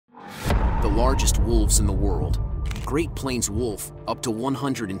The largest wolves in the world. Great Plains wolf, up to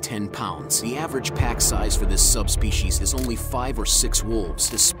 110 pounds. The average pack size for this subspecies is only 5 or 6 wolves,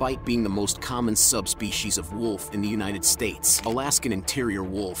 despite being the most common subspecies of wolf in the United States. Alaskan interior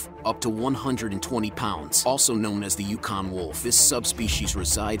wolf, up to 120 pounds, also known as the Yukon wolf. This subspecies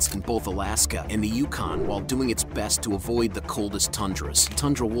resides in both Alaska and the Yukon while doing its best to avoid the coldest tundras.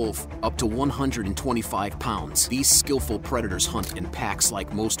 Tundra wolf, up to 125 pounds. These skillful predators hunt in packs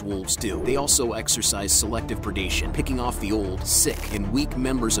like most wolves do. They also exercise selective predation, picking off the old, sick, and weak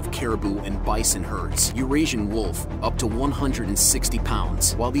members of caribou and bison herds. Eurasian wolf, up to 160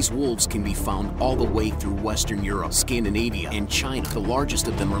 pounds. While these wolves can be found all the way through Western Europe, Scandinavia, and China, the largest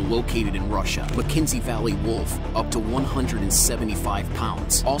of them are located in Russia. Mackenzie Valley wolf, up to 175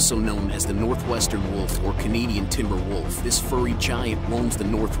 pounds. Also known as the Northwestern wolf or Canadian timber wolf, this furry giant roams the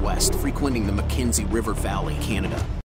Northwest, frequenting the Mackenzie River Valley, Canada.